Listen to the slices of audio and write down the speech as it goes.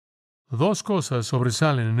Dos cosas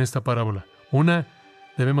sobresalen en esta parábola. Una,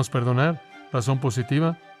 debemos perdonar, razón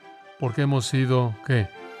positiva, porque hemos sido, ¿qué?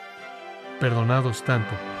 Perdonados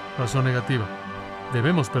tanto. Razón negativa,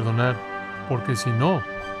 debemos perdonar, porque si no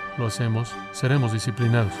lo hacemos, seremos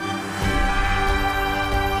disciplinados.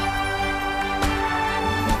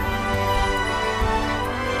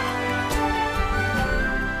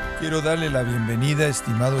 Quiero darle la bienvenida,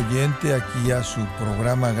 estimado oyente, aquí a su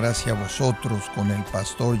programa Gracias a Vosotros con el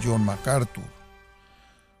pastor John MacArthur.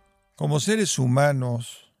 Como seres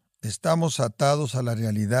humanos, estamos atados a la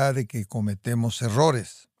realidad de que cometemos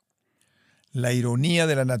errores. La ironía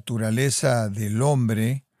de la naturaleza del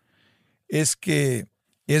hombre es que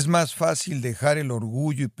es más fácil dejar el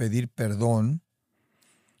orgullo y pedir perdón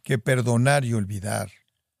que perdonar y olvidar.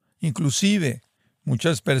 Inclusive,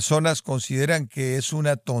 muchas personas consideran que es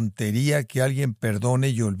una tontería que alguien perdone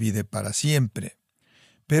y olvide para siempre.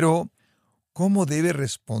 Pero, ¿cómo debe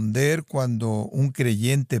responder cuando un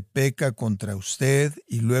creyente peca contra usted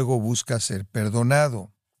y luego busca ser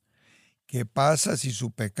perdonado? ¿Qué pasa si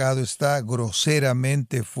su pecado está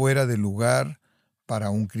groseramente fuera de lugar para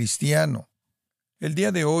un cristiano? El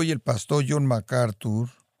día de hoy el pastor John MacArthur,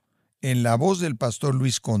 en la voz del pastor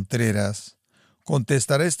Luis Contreras,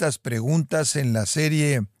 contestará estas preguntas en la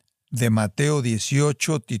serie de Mateo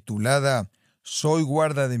 18 titulada Soy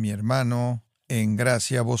guarda de mi hermano, en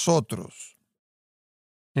gracia a vosotros.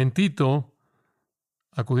 En Tito,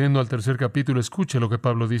 acudiendo al 3 capítulo, escuche lo que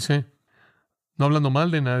Pablo dice. No hablando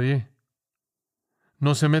mal de nadie,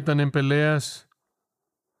 no se metan en peleas,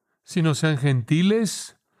 sino sean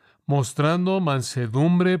gentiles, mostrando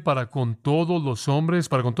mansedumbre para con todos los hombres,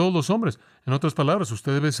 En otras palabras,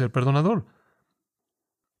 usted debe ser perdonador.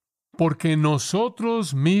 Porque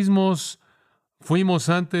nosotros mismos fuimos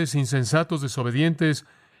antes insensatos, desobedientes,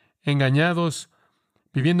 engañados,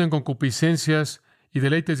 viviendo en concupiscencias y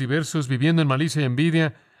deleites diversos, viviendo en malicia y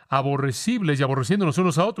envidia, aborrecibles y aborreciéndonos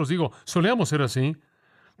unos a otros. Solíamos ser así.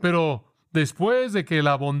 Pero después de que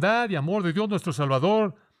la bondad y amor de Dios nuestro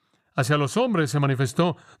Salvador hacia los hombres se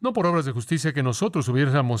manifestó, no por obras de justicia que nosotros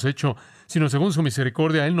hubiéramos hecho, sino según su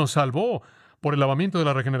misericordia, Él nos salvó por el lavamiento de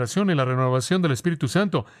la regeneración y la renovación del Espíritu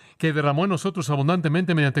Santo, que derramó en nosotros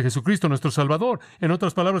abundantemente mediante Jesucristo nuestro Salvador. En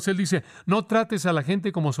otras palabras, Él dice, no trates a la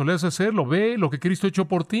gente como solías hacerlo, ve lo que Cristo ha hecho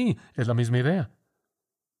por ti. Es la misma idea.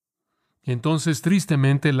 Y entonces,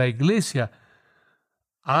 tristemente, la iglesia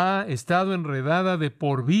ha estado enredada de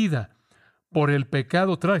por vida por el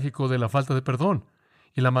pecado trágico de la falta de perdón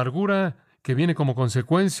y la amargura que viene como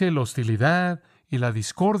consecuencia, la hostilidad y la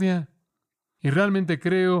discordia. Y realmente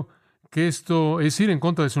creo que esto es ir en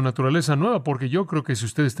contra de su naturaleza nueva, porque yo creo que si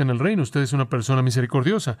usted está en el reino, usted es una persona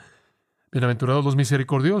misericordiosa. Bienaventurados los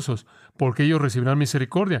misericordiosos, porque ellos recibirán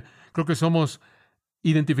misericordia. Creo que somos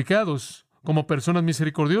identificados como personas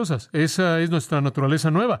misericordiosas. Esa es nuestra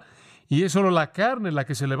naturaleza nueva. Y es solo la carne la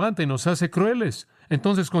que se levanta y nos hace crueles.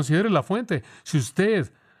 Entonces considere la fuente. Si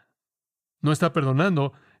usted no está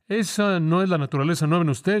perdonando, esa no es la naturaleza nueva en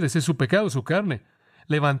ustedes, es su pecado, su carne,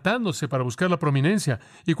 levantándose para buscar la prominencia.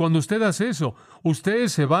 Y cuando usted hace eso, usted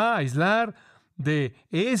se va a aislar de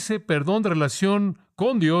ese perdón de relación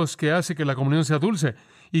con Dios que hace que la comunión sea dulce.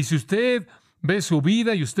 Y si usted ve su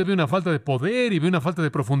vida y usted ve una falta de poder y ve una falta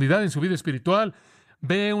de profundidad en su vida espiritual,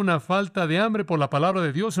 ve una falta de hambre por la palabra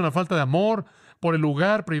de Dios, una falta de amor por el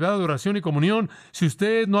lugar privado de oración y comunión, si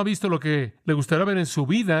usted no ha visto lo que le gustaría ver en su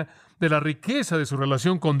vida, de la riqueza de su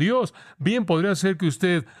relación con Dios, bien podría ser que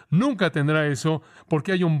usted nunca tendrá eso,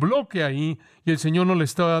 porque hay un bloque ahí y el Señor no le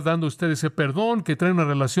está dando a usted ese perdón que trae una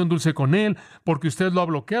relación dulce con Él, porque usted lo ha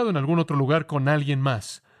bloqueado en algún otro lugar con alguien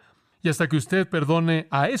más. Y hasta que usted perdone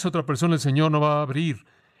a esa otra persona, el Señor no va a abrir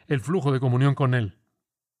el flujo de comunión con Él.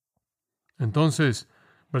 Entonces,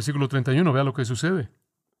 versículo 31, vea lo que sucede.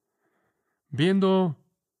 Viendo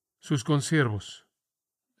sus consiervos.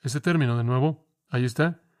 Ese término de nuevo, ahí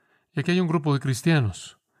está. Y aquí hay un grupo de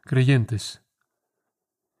cristianos, creyentes,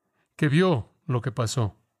 que vio lo que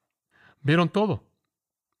pasó. Vieron todo.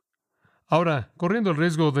 Ahora, corriendo el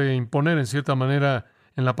riesgo de imponer en cierta manera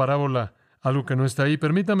en la parábola algo que no está ahí,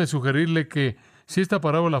 permítame sugerirle que si esta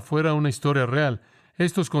parábola fuera una historia real,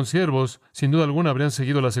 estos consiervos, sin duda alguna, habrían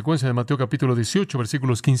seguido la secuencia de Mateo capítulo 18,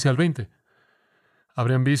 versículos 15 al 20.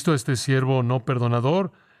 Habrían visto a este siervo no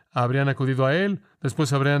perdonador, habrían acudido a él,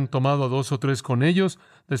 después habrían tomado a 2 o 3 con ellos,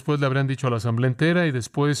 después le habrían dicho a la asamblea entera y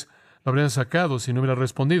después lo habrían sacado si no hubiera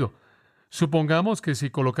respondido. Supongamos que si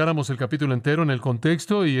colocáramos el capítulo entero en el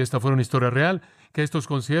contexto y esta fuera una historia real, que estos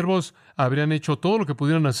consiervos habrían hecho todo lo que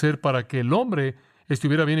pudieran hacer para que el hombre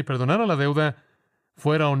estuviera bien y perdonara la deuda,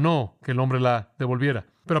 fuera o no que el hombre la devolviera.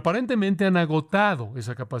 Pero aparentemente han agotado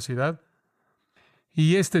esa capacidad.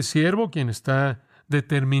 Y este siervo, quien está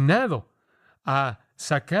determinado a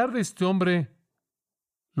sacar de este hombre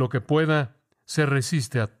lo que pueda, se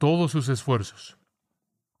resiste a todos sus esfuerzos.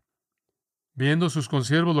 Viendo sus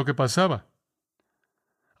consiervos lo que pasaba.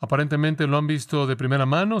 Aparentemente lo han visto de primera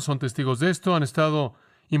mano, son testigos de esto, han estado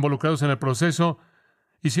involucrados en el proceso,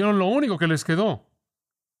 hicieron lo único que les quedó.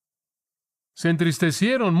 Se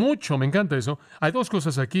entristecieron mucho, me encanta eso. Hay dos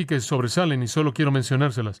cosas aquí que sobresalen y solo quiero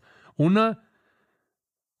mencionárselas. Una,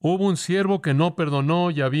 hubo un siervo que no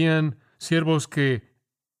perdonó y habían siervos que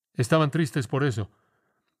estaban tristes por eso.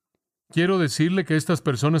 Quiero decirle que estas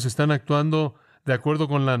personas están actuando de acuerdo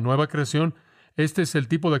con la nueva creación. Este es el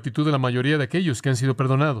tipo de actitud de la mayoría de aquellos que han sido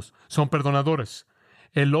perdonados. Son perdonadores.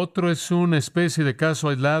 El otro es una especie de caso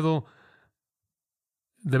aislado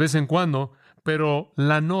de vez en cuando, pero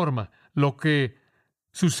la norma, lo que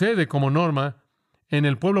sucede como norma en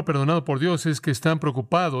el pueblo perdonado por Dios es que están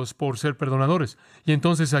preocupados por ser perdonadores. Y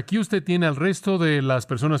entonces aquí usted tiene al resto de las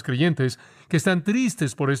personas creyentes que están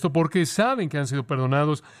tristes por esto porque saben que han sido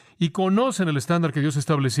perdonados y conocen el estándar que Dios ha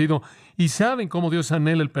establecido y saben cómo Dios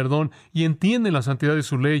anhela el perdón y entienden la santidad de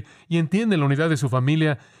su ley y entienden la unidad de su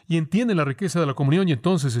familia y entienden la riqueza de la comunión y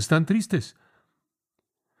entonces están tristes.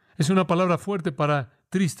 Es una palabra fuerte para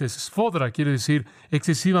tristes. Sfodra quiere decir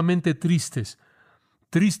excesivamente tristes.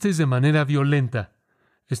 Tristes de manera violenta.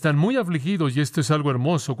 Están muy afligidos y esto es algo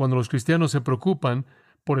hermoso cuando los cristianos se preocupan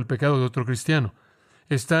por el pecado de otro cristiano.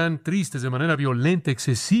 Están tristes de manera violenta,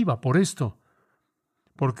 excesiva por esto.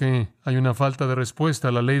 Porque hay una falta de respuesta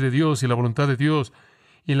a la ley de Dios y la voluntad de Dios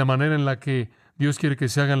y la manera en la que Dios quiere que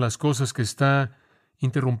se hagan las cosas que está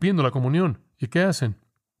interrumpiendo la comunión. ¿Y qué hacen?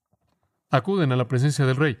 Acuden a la presencia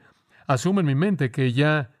del rey. Asumen en mi mente que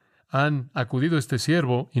ya han acudido a este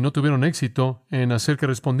siervo y no tuvieron éxito en hacer que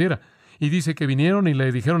respondiera. Y dice que vinieron y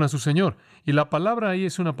le dijeron a su señor. Y la palabra ahí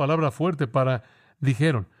es una palabra fuerte para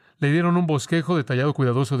dijeron. Le dieron un bosquejo detallado,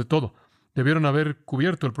 cuidadoso de todo. Debieron haber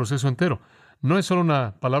cubierto el proceso entero. No es solo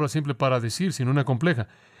una palabra simple para decir, sino una compleja.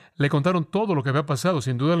 Le contaron todo lo que había pasado.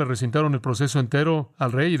 Sin duda le recintaron el proceso entero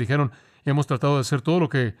al rey y dijeron, hemos tratado de hacer todo lo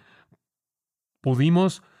que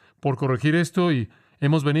pudimos por corregir esto y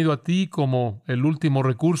hemos venido a ti como el último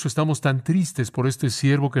recurso. Estamos tan tristes por este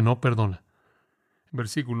siervo que no perdona.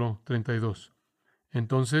 Versículo 32.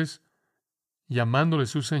 Entonces, llamándole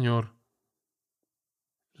su señor,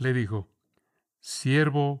 le dijo,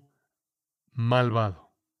 siervo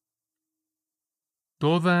malvado,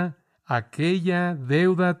 toda aquella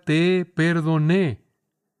deuda te perdoné,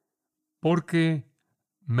 porque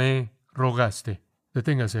me rogaste.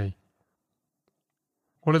 Deténgase ahí.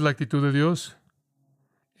 ¿Cuál es la actitud de Dios?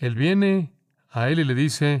 Él viene a él y le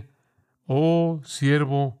dice, oh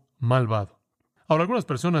siervo malvado. Ahora, algunas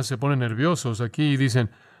personas se ponen nerviosos aquí y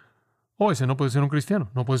dicen, oh, ese no puede ser un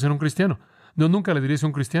cristiano, no puede ser un cristiano. No, nunca le dirías a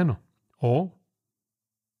un cristiano. ¿O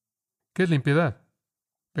qué es la impiedad?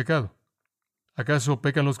 Pecado. ¿Acaso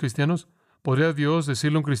pecan los cristianos? ¿Podría Dios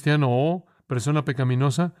decirle a un cristiano, oh, persona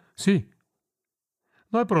pecaminosa? Sí.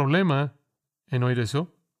 No hay problema en oír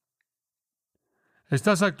eso.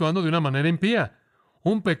 Estás actuando de una manera impía.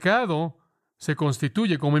 Un pecado se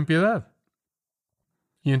constituye como impiedad.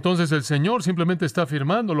 Y entonces el Señor simplemente está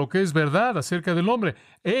afirmando lo que es verdad acerca del hombre.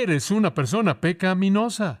 Eres una persona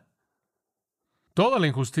pecaminosa. Toda la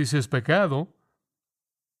injusticia es pecado.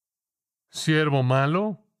 Siervo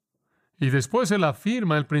malo. Y después él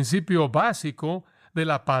afirma el principio básico de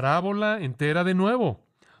la parábola entera de nuevo.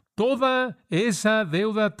 Toda esa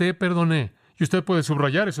deuda te perdoné. Y usted puede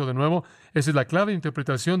subrayar eso de nuevo. Esa es la clave de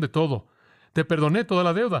interpretación de todo. Te perdoné toda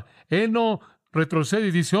la deuda. Él no retrocede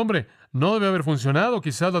y dice, hombre, no debe haber funcionado,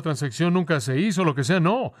 quizás la transacción nunca se hizo, lo que sea.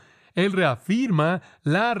 No, él reafirma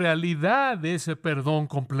la realidad de ese perdón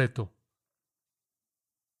completo.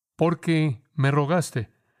 Porque me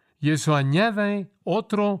rogaste. Y eso añade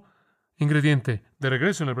otro ingrediente. De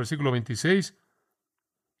regreso en el versículo 26,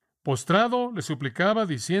 postrado le suplicaba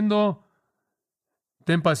diciendo,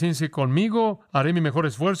 ten paciencia conmigo, haré mi mejor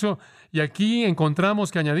esfuerzo. Y aquí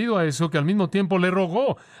encontramos que añadido a eso, que al mismo tiempo le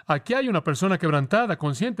rogó. Aquí hay una persona quebrantada,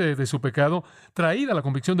 consciente de su pecado, traída a la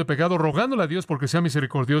convicción de pecado, rogándole a Dios porque sea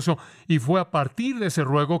misericordioso. Y fue a partir de ese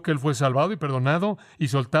ruego que él fue salvado y perdonado y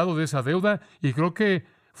soltado de esa deuda. Y creo que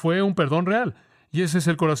fue un perdón real. Y ese es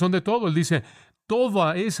el corazón de todo. Él dice,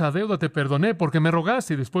 toda esa deuda te perdoné porque me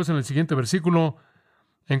rogaste. Y después en el siguiente versículo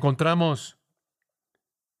encontramos,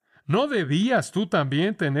 ¿no debías tú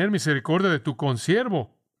también tener misericordia de tu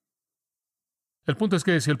consiervo? El punto es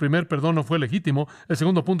que si el primer perdón no fue legítimo, el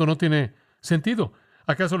segundo punto no tiene sentido.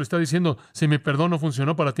 ¿Acaso le está diciendo, si mi perdón no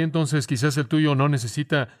funcionó para ti, entonces quizás el tuyo no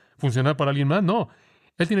necesita funcionar para alguien más? No,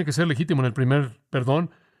 él tiene que ser legítimo en el primer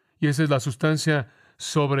perdón, y esa es la sustancia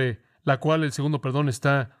sobre la cual el segundo perdón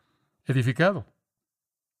está edificado.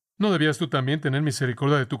 ¿No debías tú también tener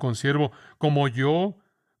misericordia de tu consiervo como yo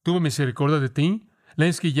tuve misericordia de ti?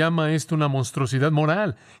 Lenski llama esto una monstruosidad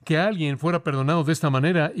moral, que alguien fuera perdonado de esta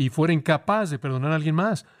manera y fuera incapaz de perdonar a alguien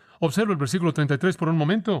más. Observa el versículo 33 por un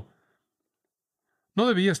momento. ¿No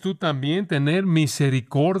debías tú también tener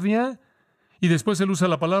misericordia? Y después él usa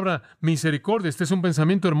la palabra misericordia. Este es un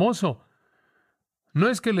pensamiento hermoso. No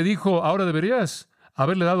es que le dijo, ahora deberías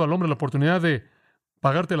haberle dado al hombre la oportunidad de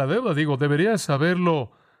pagarte la deuda. Digo, deberías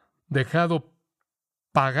haberlo dejado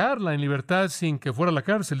pagarla en libertad sin que fuera a la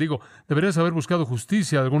cárcel. Digo, deberías haber buscado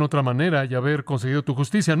justicia de alguna otra manera y haber conseguido tu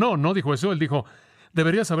justicia. No, no dijo eso. Él dijo,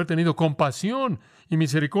 deberías haber tenido compasión y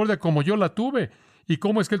misericordia como yo la tuve. ¿Y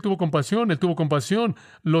cómo es que él tuvo compasión? Él tuvo compasión,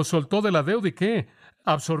 lo soltó de la deuda y ¿qué?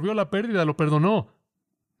 Absorbió la pérdida, lo perdonó.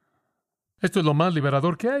 Esto es lo más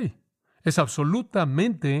liberador que hay. Es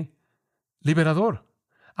absolutamente liberador.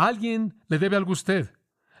 Alguien le debe algo a usted.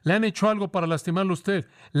 Le han hecho algo para lastimarlo a usted.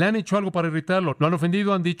 Le han hecho algo para irritarlo. Lo han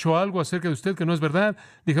ofendido, han dicho algo acerca de usted que no es verdad.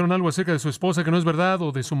 Dijeron algo acerca de su esposa que no es verdad,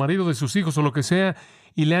 o de su marido, de sus hijos, o lo que sea.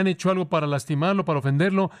 Y le han hecho algo para lastimarlo, para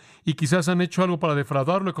ofenderlo. Y quizás han hecho algo para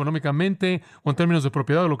defraudarlo económicamente, o en términos de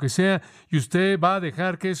propiedad, o lo que sea. Y usted va a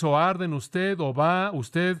dejar que eso arde en usted, o va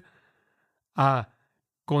usted a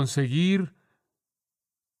conseguir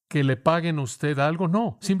que le paguen a usted algo.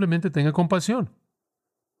 No, simplemente tenga compasión.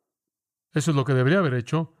 Eso es lo que debería haber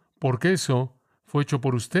hecho, porque eso fue hecho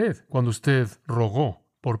por usted cuando usted rogó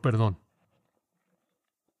por perdón.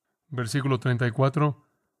 Versículo 34.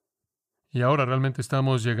 Y ahora realmente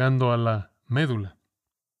estamos llegando a la médula.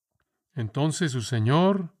 Entonces su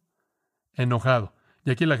señor, enojado.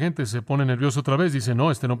 Y aquí la gente se pone nerviosa otra vez. Dice,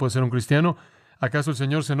 no, este no puede ser un cristiano. ¿Acaso el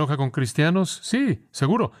Señor se enoja con cristianos? Sí,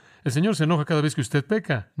 seguro. El Señor se enoja cada vez que usted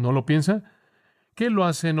peca. ¿No lo piensa? ¿Qué lo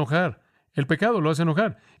hace enojar? El pecado lo hace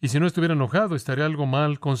enojar. Y si no estuviera enojado, estaría algo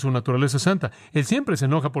mal con su naturaleza santa. Él siempre se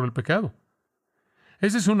enoja por el pecado.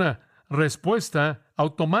 Esa es una respuesta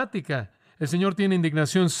automática. El Señor tiene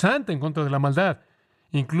indignación santa en contra de la maldad,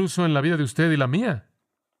 incluso en la vida de usted y la mía.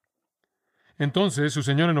 Entonces su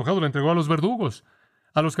Señor enojado le entregó a los verdugos,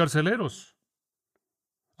 a los carceleros,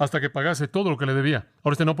 hasta que pagase todo lo que le debía.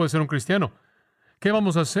 Ahora este no puede ser un cristiano. ¿Qué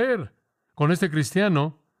vamos a hacer con este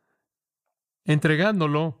cristiano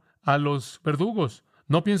entregándolo a los verdugos?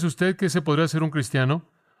 ¿No piensa usted que ese podría ser un cristiano?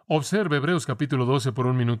 Observe Hebreos capítulo 12 por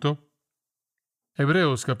un minuto.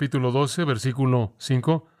 Hebreos capítulo 12, versículo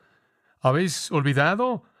 5. ¿Habéis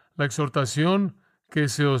olvidado la exhortación que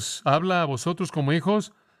se os habla a vosotros como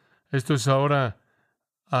hijos? Esto es ahora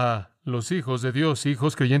a los hijos de Dios,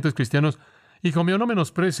 hijos creyentes cristianos. Hijo mío, no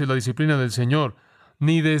menosprecies la disciplina del Señor,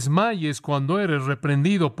 ni desmayes cuando eres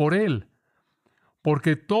reprendido por Él.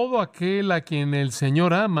 Porque todo aquel a quien el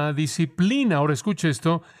Señor ama, disciplina, ahora escuche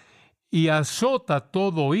esto, y azota a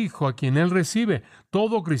todo hijo a quien Él recibe.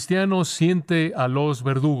 Todo cristiano siente a los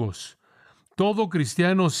verdugos. Todo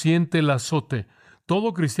cristiano siente el azote.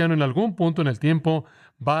 Todo cristiano en algún punto en el tiempo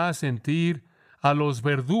va a sentir a los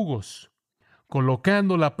verdugos,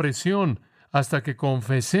 colocando la presión hasta que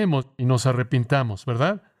confesemos y nos arrepintamos,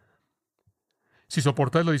 ¿verdad? Si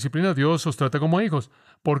soportáis la disciplina, Dios os trata como hijos.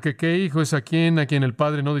 Porque ¿qué hijo es a quien el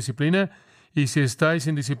Padre no disciplina? Y si estáis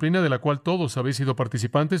en disciplina de la cual todos habéis sido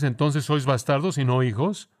participantes, entonces sois bastardos y no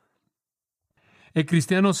hijos. El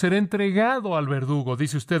cristiano será entregado al verdugo,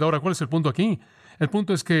 dice usted. Ahora, ¿cuál es el punto aquí? El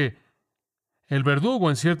punto es que el verdugo,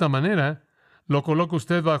 en cierta manera, lo coloca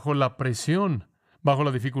usted bajo la presión, bajo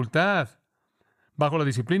la dificultad, bajo la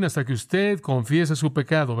disciplina, hasta que usted confiesa su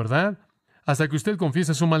pecado, ¿verdad? Hasta que usted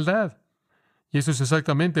confiesa su maldad. Y eso es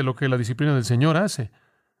exactamente lo que la disciplina del Señor hace.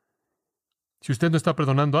 Si usted no está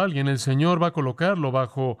perdonando a alguien, el Señor va a colocarlo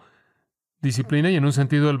bajo disciplina y en un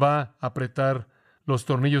sentido Él va a apretar los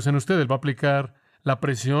tornillos en usted. Él va a aplicar la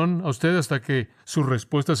presión a usted hasta que su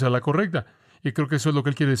respuesta sea la correcta. Y creo que eso es lo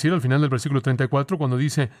que Él quiere decir al final del versículo 34 cuando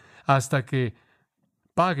dice hasta que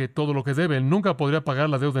pague todo lo que debe. Él nunca podría pagar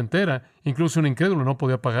la deuda entera. Incluso un incrédulo no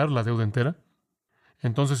podía pagar la deuda entera.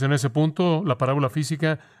 Entonces, en ese punto, la parábola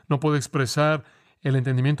física no puede expresar el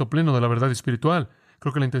entendimiento pleno de la verdad espiritual.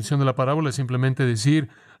 Creo que la intención de la parábola es simplemente decir,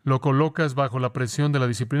 lo colocas bajo la presión de la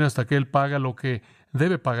disciplina hasta que Él paga lo que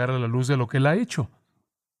debe pagar a la luz de lo que Él ha hecho.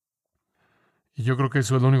 Y yo creo que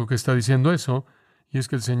eso es lo único que está diciendo eso, y es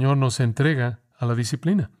que el Señor nos entrega a la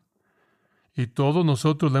disciplina. Y todos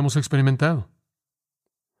nosotros la hemos experimentado.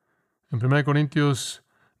 En 1 Corintios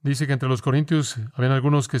dice que entre los corintios habían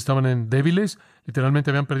algunos que estaban débiles, literalmente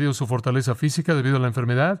habían perdido su fortaleza física debido a la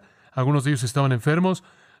enfermedad. Algunos de ellos estaban enfermos,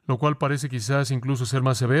 lo cual parece quizás incluso ser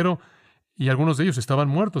más severo, y algunos de ellos estaban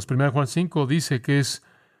muertos. 1 Juan 5 dice que es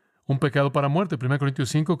un pecado para muerte. 1 Corintios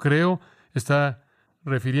 5, creo, está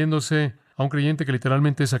refiriéndose a un creyente que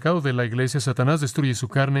literalmente es sacado de la iglesia. Satanás destruye su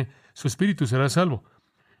carne, su espíritu será salvo.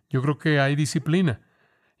 Yo creo que hay disciplina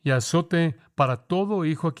y azote para todo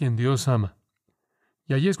hijo a quien Dios ama.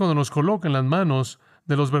 Y allí es cuando nos coloca en las manos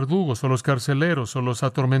de los verdugos o los carceleros o los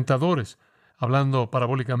atormentadores, hablando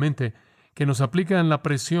parabólicamente, que nos aplican la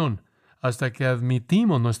presión hasta que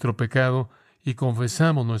admitimos nuestro pecado y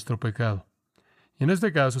confesamos nuestro pecado. Y en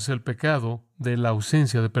este caso es el pecado de la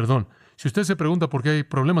ausencia de perdón. Si usted se pregunta por qué hay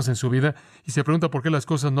problemas en su vida y se pregunta por qué las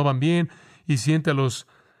cosas no van bien y siente a los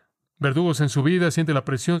verdugos en su vida, siente la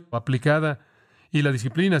presión aplicada y la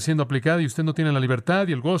disciplina siendo aplicada y usted no tiene la libertad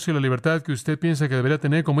y el gozo y la libertad que usted piensa que debería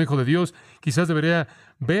tener como hijo de Dios, quizás debería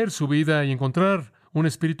ver su vida y encontrar un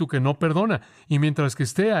espíritu que no perdona. Y mientras que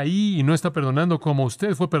esté ahí y no está perdonando como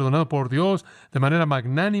usted fue perdonado por Dios, de manera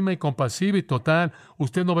magnánima y compasiva y total,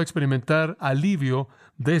 usted no va a experimentar alivio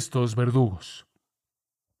de estos verdugos.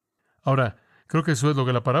 Ahora, creo que eso es lo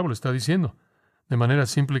que la parábola está diciendo, de manera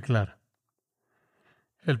simple y clara.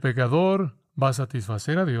 El pecador va a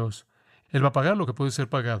satisfacer a Dios. Él va a pagar lo que puede ser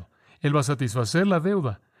pagado. Él va a satisfacer la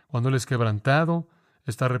deuda cuando Él es quebrantado,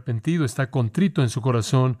 está arrepentido, está contrito en su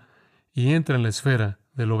corazón y entra en la esfera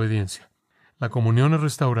de la obediencia. La comunión es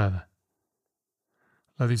restaurada.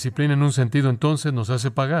 La disciplina en un sentido entonces nos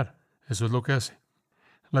hace pagar. Eso es lo que hace.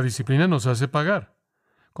 La disciplina nos hace pagar.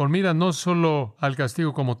 Con mira no solo al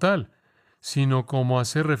castigo como tal, sino como a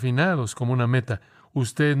ser refinados como una meta.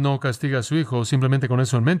 Usted no castiga a su hijo simplemente con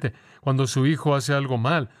eso en mente. Cuando su hijo hace algo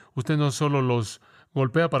mal, usted no solo los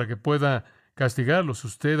golpea para que pueda castigarlos.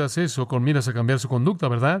 Usted hace eso con miras a cambiar su conducta,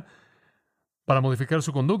 ¿verdad? Para modificar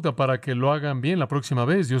su conducta, para que lo hagan bien la próxima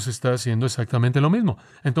vez. Dios está haciendo exactamente lo mismo.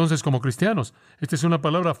 Entonces, como cristianos, esta es una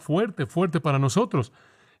palabra fuerte, fuerte para nosotros.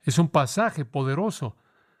 Es un pasaje poderoso.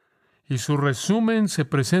 Y su resumen se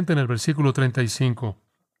presenta en el versículo 35.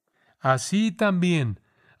 Así también,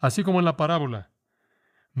 así como en la parábola,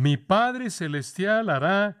 mi Padre Celestial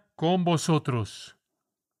hará con vosotros.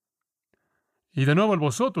 Y de nuevo el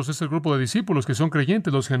vosotros es el grupo de discípulos que son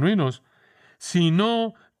creyentes, los genuinos. Si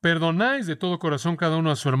no perdonáis de todo corazón cada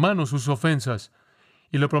uno a su hermano sus ofensas.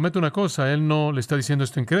 Y le prometo una cosa, Él no le está diciendo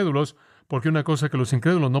esto a incrédulos, porque una cosa que los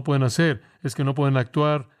incrédulos no pueden hacer es que no pueden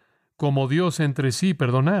actuar como Dios entre sí y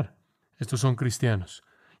perdonar. Estos son cristianos.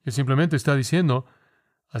 Él simplemente está diciendo,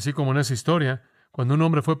 así como en esa historia, cuando un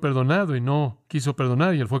hombre fue perdonado y no quiso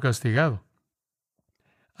perdonar y él fue castigado.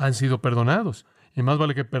 Han sido perdonados, y más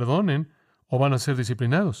vale que perdonen o van a ser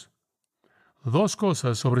disciplinados. Dos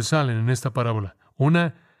cosas sobresalen en esta parábola.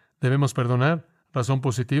 Una, debemos perdonar, razón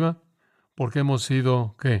positiva, porque hemos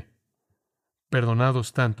sido, ¿qué?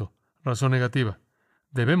 Perdonados tanto. Razón negativa.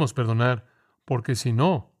 Debemos perdonar, porque si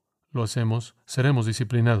no lo hacemos, seremos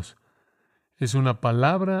disciplinados. Es una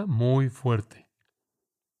palabra muy fuerte.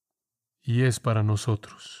 Y es para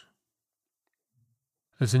nosotros.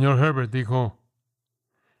 El señor Herbert dijo,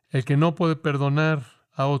 el que no puede perdonar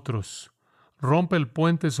a otros, rompe el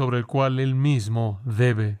puente sobre el cual él mismo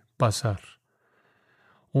debe pasar.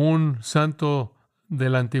 Un santo de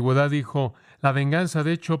la antigüedad dijo, la venganza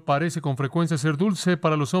de hecho parece con frecuencia ser dulce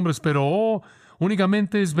para los hombres, pero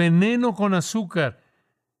únicamente es veneno con azúcar.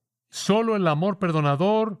 Solo el amor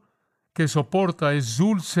perdonador que soporta es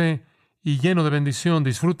dulce y lleno de bendición,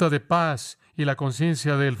 disfruta de paz y la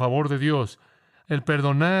conciencia del favor de Dios. El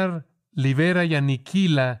perdonar libera y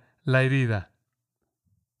aniquila la herida.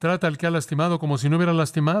 Trata al que ha lastimado como si no hubiera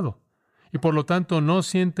lastimado, y por lo tanto no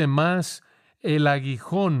siente más el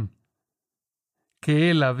aguijón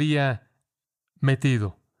que él había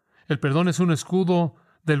metido. El perdón es un escudo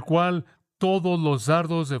del cual todos los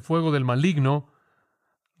dardos de fuego del maligno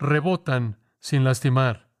rebotan sin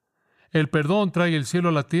lastimar. El perdón trae el cielo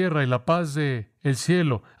a la tierra y la paz del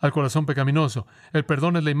cielo al corazón pecaminoso. El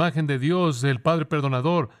perdón es la imagen de Dios, del Padre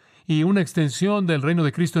perdonador, y una extensión del reino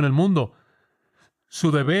de Cristo en el mundo.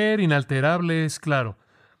 Su deber inalterable es claro.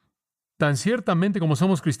 Tan ciertamente como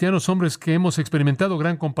somos cristianos, hombres que hemos experimentado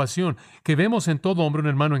gran compasión, que vemos en todo hombre un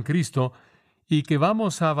hermano en Cristo, y que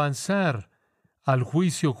vamos a avanzar al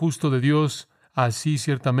juicio justo de Dios, así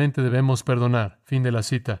ciertamente debemos perdonar. Fin de la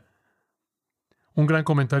cita. Un gran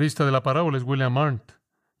comentarista de la parábola es William Arndt,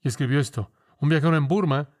 y escribió esto. Un viajero en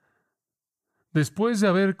Burma, después de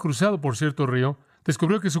haber cruzado por cierto río,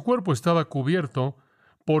 descubrió que su cuerpo estaba cubierto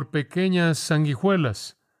por pequeñas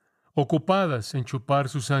sanguijuelas, ocupadas en chupar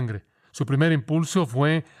su sangre. Su primer impulso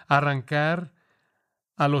fue arrancar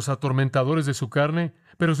a los atormentadores de su carne,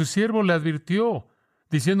 pero su siervo le advirtió,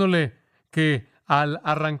 diciéndole que al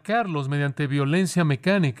arrancarlos mediante violencia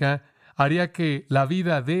mecánica, haría que la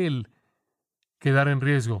vida de él quedara en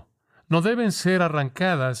riesgo. no deben ser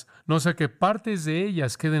arrancadas, no sea que partes de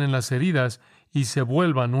ellas queden en las heridas y se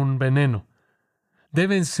vuelvan un veneno.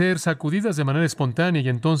 Deben ser sacudidas de manera espontánea y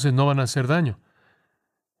entonces no van a hacer daño.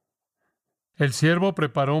 El siervo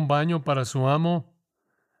preparó un baño para su amo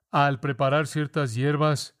al preparar ciertas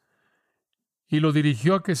hierbas y lo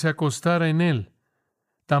dirigió a que se acostara en él.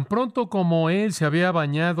 Tan pronto como él se había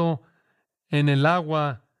bañado en el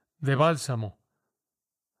agua de bálsamo,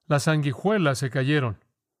 las sanguijuelas se cayeron.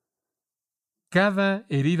 Cada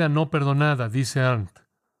herida no perdonada, dice Arndt,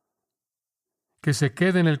 que se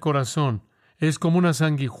quede en el corazón, es como una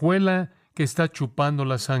sanguijuela que está chupando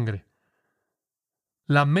la sangre.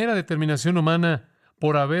 La mera determinación humana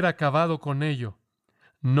por haber acabado con ello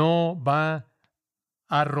no va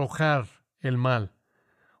a arrojar el mal.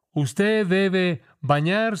 Usted debe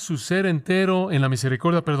bañar su ser entero en la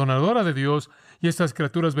misericordia perdonadora de Dios y estas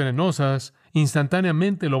criaturas venenosas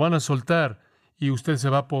instantáneamente lo van a soltar y usted se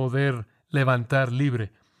va a poder levantar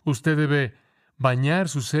libre. Usted debe bañar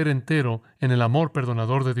su ser entero en el amor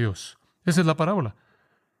perdonador de Dios. Esa es la parábola.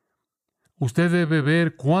 Usted debe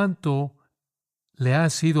ver cuánto le ha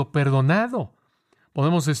sido perdonado.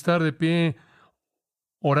 Podemos estar de pie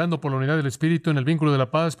orando por la unidad del Espíritu en el vínculo de la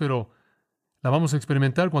paz, pero la vamos a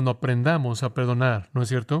experimentar cuando aprendamos a perdonar, ¿no es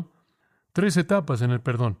cierto? 3 etapas en el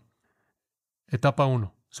perdón. Etapa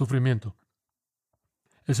 1, sufrimiento.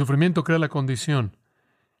 El sufrimiento crea la condición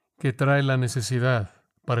que trae la necesidad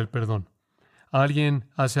para el perdón.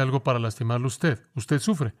 Alguien hace algo para lastimarlo a usted. Usted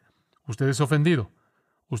sufre. Usted es ofendido.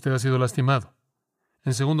 Usted ha sido lastimado.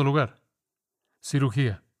 En segundo lugar,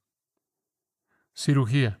 cirugía.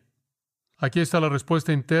 Cirugía. Aquí está la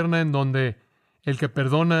respuesta interna en donde el que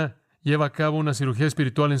perdona lleva a cabo una cirugía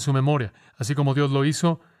espiritual en su memoria, así como Dios lo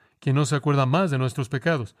hizo, quien no se acuerda más de nuestros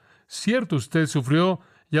pecados. Cierto, usted sufrió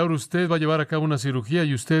y ahora usted va a llevar a cabo una cirugía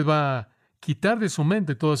y usted va a quitar de su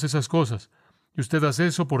mente todas esas cosas. Y usted hace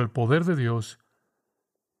eso por el poder de Dios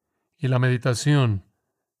y la meditación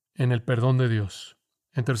en el perdón de Dios.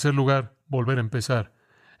 En tercer lugar, volver a empezar.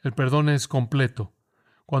 El perdón es completo.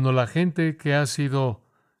 Cuando la gente que ha sido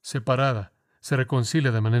separada se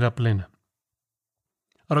reconcilia de manera plena.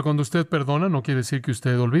 Ahora, cuando usted perdona, no quiere decir que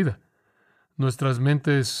usted olvida. Nuestras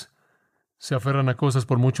mentes se aferran a cosas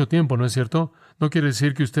por mucho tiempo, ¿no es cierto? No quiere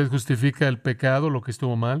decir que usted justifica el pecado, lo que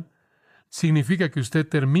estuvo mal. Significa que usted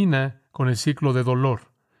termina con el ciclo de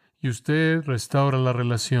dolor y usted restaura la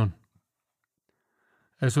relación.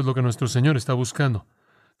 Eso es lo que nuestro Señor está buscando.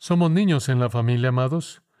 Somos niños en la familia,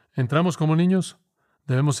 amados. Entramos como niños.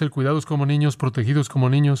 Debemos ser cuidados como niños, protegidos como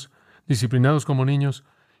niños, disciplinados como niños.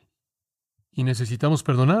 Y necesitamos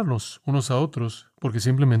perdonarnos unos a otros porque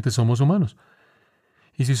simplemente somos humanos.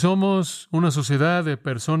 Y si somos una sociedad de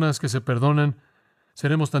personas que se perdonan,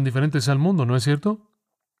 seremos tan diferentes al mundo, ¿no es cierto?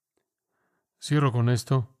 Cierro con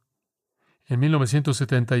esto. En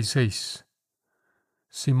 1976,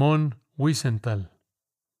 Simón Wiesenthal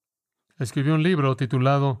escribió un libro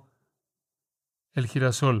titulado El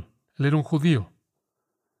girasol. Él era un judío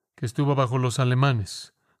que estuvo bajo los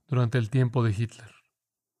alemanes durante el tiempo de Hitler.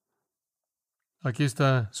 Aquí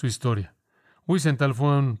está su historia. Wiesenthal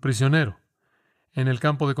fue un prisionero en el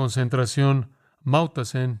campo de concentración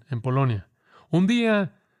Mauthausen, en Polonia. Un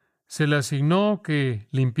día se le asignó que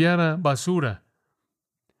limpiara basura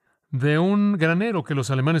de un granero que los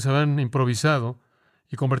alemanes habían improvisado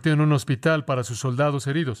y convertido en un hospital para sus soldados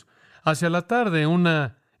heridos. Hacia la tarde,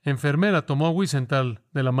 una enfermera tomó a Wiesenthal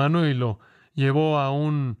de la mano y lo llevó a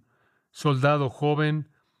un soldado joven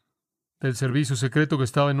del servicio secreto que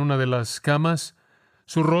estaba en una de las camas.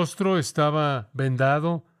 Su rostro estaba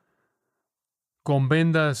vendado, con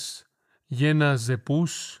vendas llenas de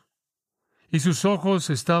pus, y sus ojos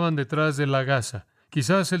estaban detrás de la gasa.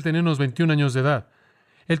 Quizás él tenía unos 21 años de edad.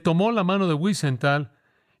 Él tomó la mano de Wiesenthal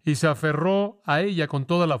y se aferró a ella con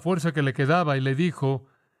toda la fuerza que le quedaba y le dijo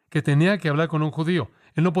que tenía que hablar con un judío.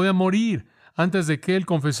 Él no podía morir antes de que él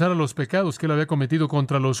confesara los pecados que él había cometido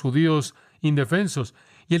contra los judíos indefensos.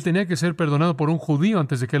 Y él tenía que ser perdonado por un judío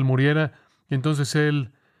antes de que él muriera. Y entonces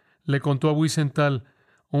él le contó a Wiesenthal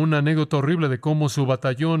una anécdota horrible de cómo su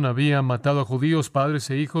batallón había matado a judíos, padres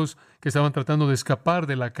e hijos, que estaban tratando de escapar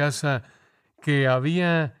de la casa que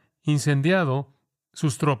había incendiado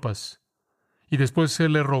sus tropas. Y después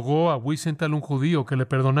él le rogó a Wiesenthal, un judío, que le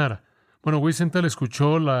perdonara. Bueno, Wiesenthal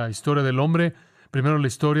escuchó la historia del hombre, primero la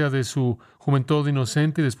historia de su juventud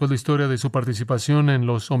inocente y después la historia de su participación en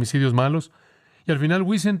los homicidios malos. Y al final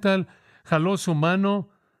Wiesenthal jaló su mano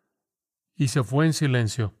y se fue en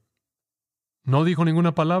silencio. No dijo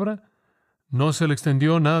ninguna palabra, no se le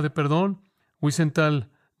extendió nada de perdón.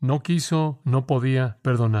 Wiesenthal no quiso, no podía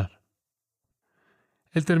perdonar.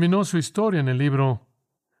 Él terminó su historia en el libro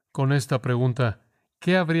con esta pregunta: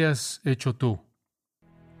 ¿qué habrías hecho tú?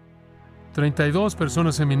 32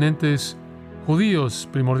 personas eminentes, judíos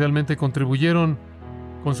primordialmente, contribuyeron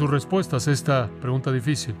con sus respuestas a esta pregunta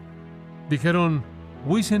difícil. Dijeron: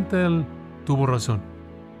 Wiesenthal tuvo razón.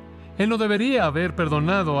 Él no debería haber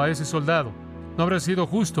perdonado a ese soldado. No habría sido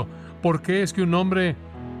justo. ¿Por qué es que un hombre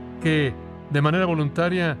que de manera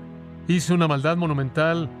voluntaria hizo una maldad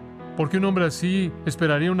monumental, por qué un hombre así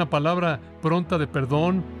esperaría una palabra pronta de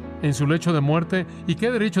perdón en su lecho de muerte? ¿Y qué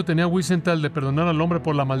derecho tenía Wiesenthal de perdonar al hombre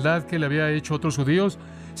por la maldad que le había hecho a otros judíos?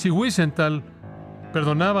 Si Wiesenthal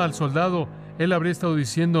perdonaba al soldado, él habría estado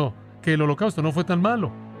diciendo que el holocausto no fue tan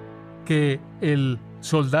malo. Que el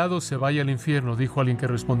soldado se vaya al infierno, dijo alguien que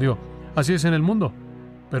respondió. Así es en el mundo,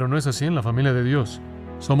 pero no es así en la familia de Dios.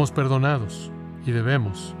 Somos perdonados y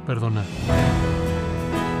debemos perdonar.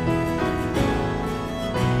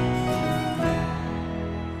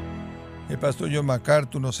 El pastor John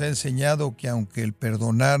MacArthur nos ha enseñado que aunque el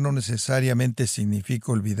perdonar no necesariamente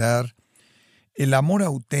significa olvidar, el amor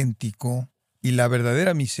auténtico y la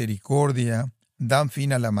verdadera misericordia dan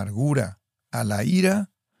fin a la amargura, a la ira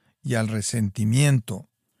y al resentimiento.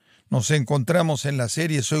 Nos encontramos en la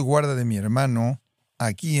serie Soy guarda de mi hermano,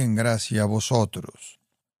 aquí en Gracia a Vosotros.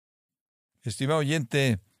 Estimado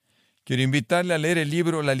oyente, quiero invitarle a leer el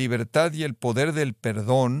libro La libertad y el poder del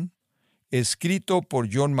perdón, escrito por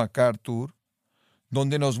John MacArthur,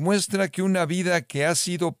 donde nos muestra que una vida que ha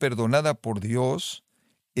sido perdonada por Dios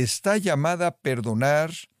está llamada a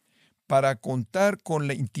perdonar para contar con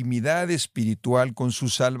la intimidad espiritual con su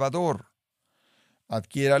Salvador.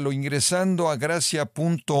 Adquiéralo ingresando a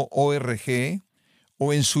gracia.org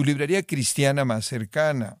o en su librería cristiana más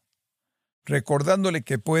cercana. Recordándole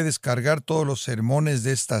que puede descargar todos los sermones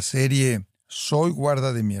de esta serie Soy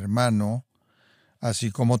guarda de mi hermano,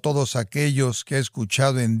 así como todos aquellos que he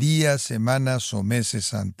escuchado en días, semanas o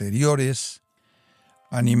meses anteriores,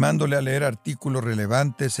 animándole a leer artículos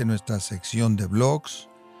relevantes en nuestra sección de blogs,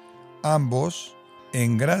 ambos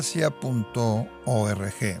en gracia.org.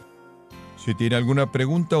 Si tiene alguna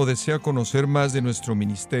pregunta o desea conocer más de nuestro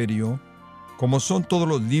ministerio, como son todos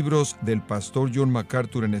los libros del pastor John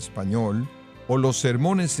MacArthur en español, o los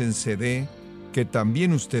sermones en CD que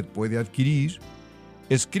también usted puede adquirir,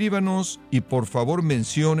 escríbanos y por favor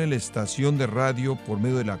mencione la estación de radio por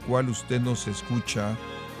medio de la cual usted nos escucha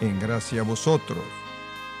en Gracia a Vosotros.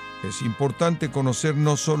 Es importante conocer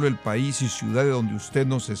no solo el país y ciudad de donde usted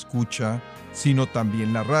nos escucha, sino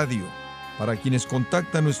también la radio. Para quienes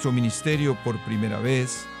contactan nuestro ministerio por primera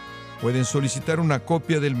vez, pueden solicitar una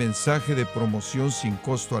copia del mensaje de promoción sin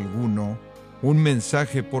costo alguno, un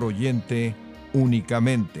mensaje por oyente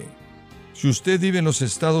únicamente. Si usted vive en los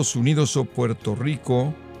Estados Unidos o Puerto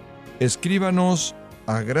Rico, escríbanos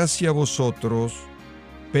a Gracia a Vosotros,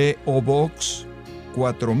 P.O. Box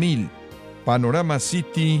 4000, Panorama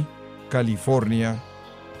City, California,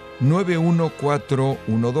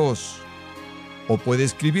 91412. O puede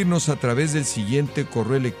escribirnos a través del siguiente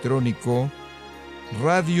correo electrónico: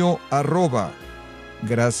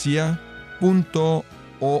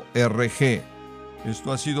 radio@gracia.org.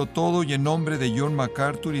 Esto ha sido todo, y en nombre de John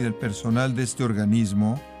MacArthur y del personal de este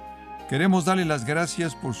organismo, queremos darle las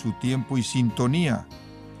gracias por su tiempo y sintonía,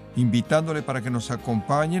 invitándole para que nos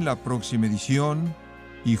acompañe en la próxima edición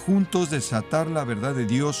y juntos desatar la verdad de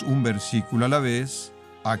Dios un versículo a la vez,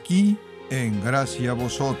 aquí en Gracia a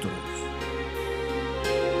Vosotros.